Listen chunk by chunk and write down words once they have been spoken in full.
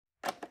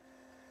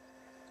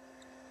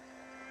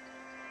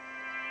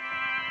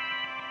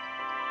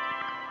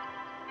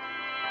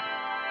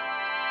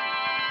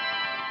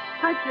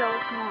Hi, Joe.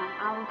 Come on.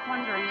 I was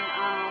wondering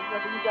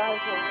whether you guys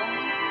were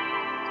running.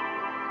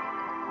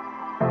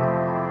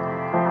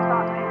 I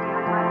thought maybe I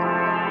might have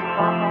to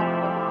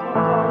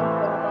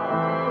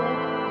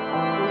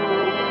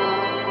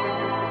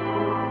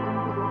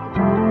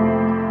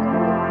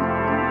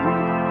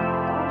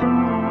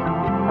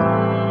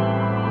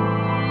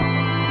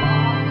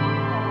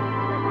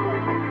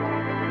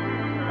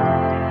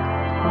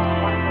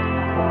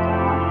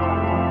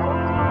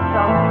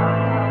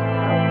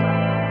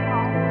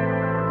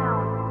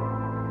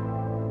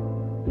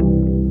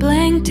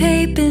Blank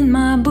tape in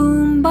my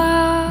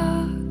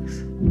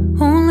boombox,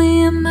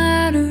 only a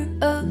matter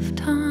of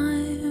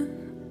time.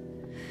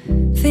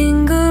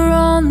 Finger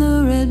on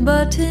the red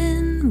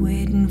button,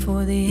 waiting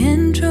for the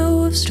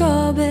intro of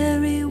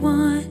Strawberry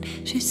Wine.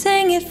 She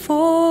sang it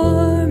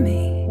for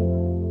me.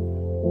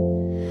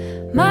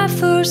 My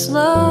first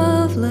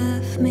love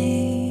left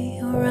me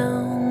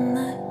around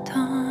that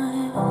time.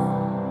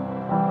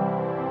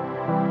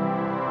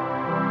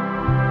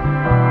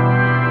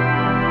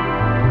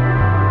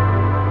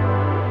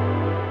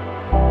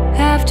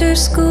 After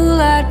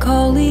school I'd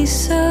call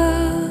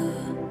Lisa,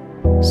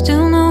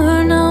 still know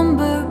her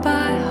number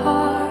by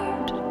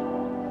heart.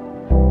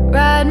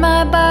 Ride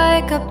my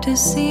bike up to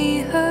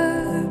see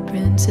her,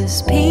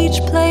 Princess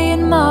Peach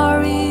playing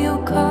Mario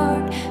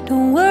Kart.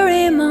 Don't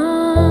worry,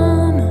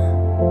 Mama,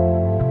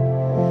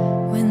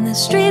 when the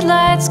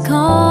streetlights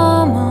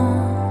come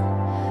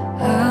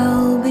on,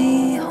 I'll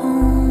be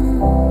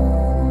home.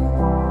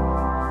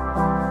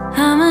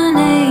 I'm an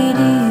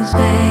 80's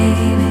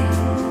baby,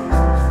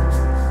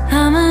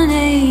 I'm an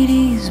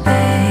 80's baby.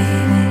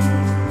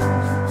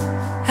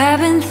 I've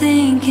been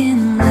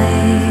thinking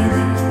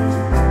lately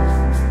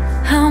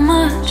how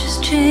much has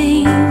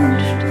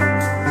changed.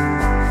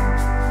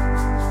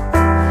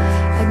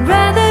 I'd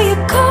rather you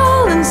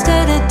call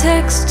instead of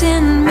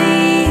texting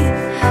me.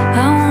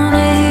 I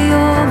wanna hear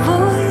your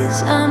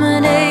voice. I'm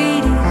an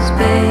 80's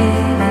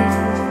baby,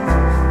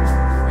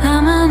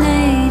 I'm an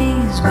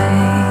 80's baby.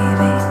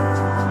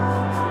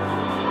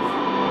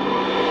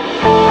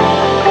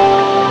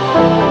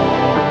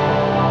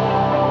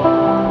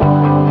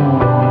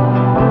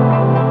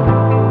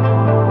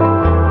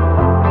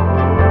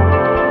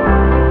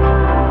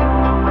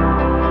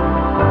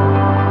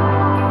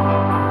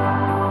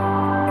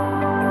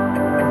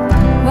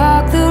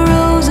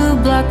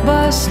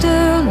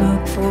 Blockbuster,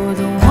 look for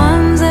the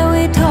ones that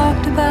we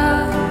talked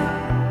about.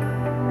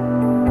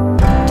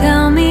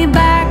 Tell me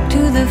Back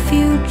to the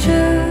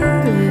Future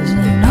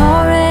isn't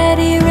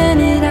already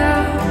rented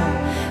out.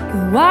 We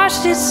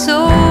watched it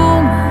so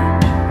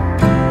much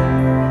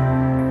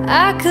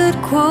I could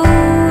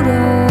quote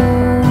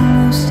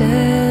almost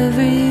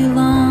every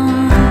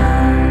line.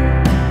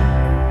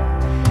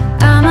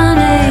 I'm an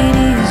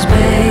 80's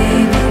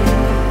baby,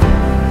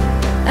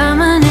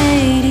 I'm an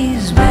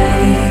 80's baby.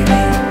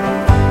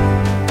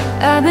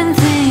 I've been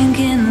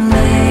thinking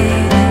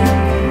lately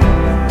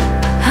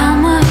how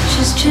much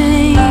has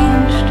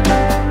changed.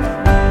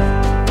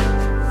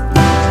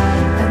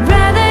 I'd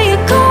rather you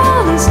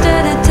call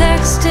instead of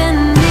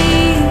texting me.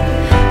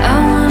 I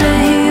wanna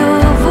hear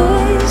your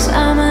voice.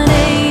 I'm an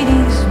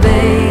 80's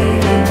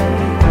baby,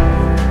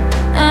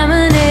 I'm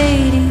an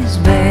 80's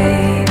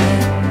baby.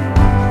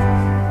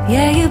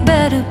 Yeah, you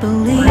better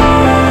believe it.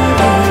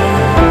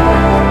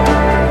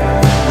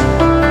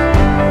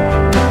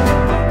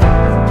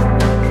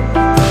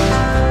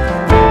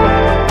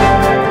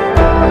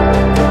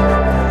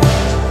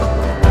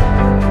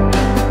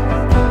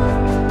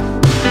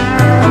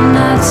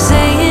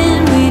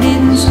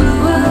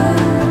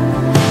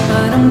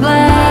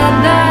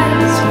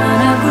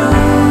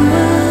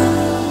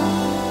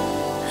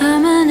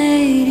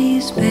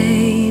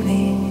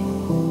 Baby,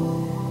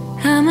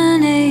 I'm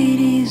an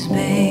 80's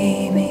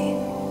baby.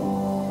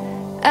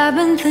 I've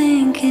been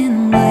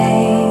thinking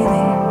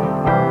lately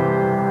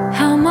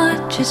how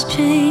much has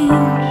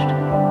changed.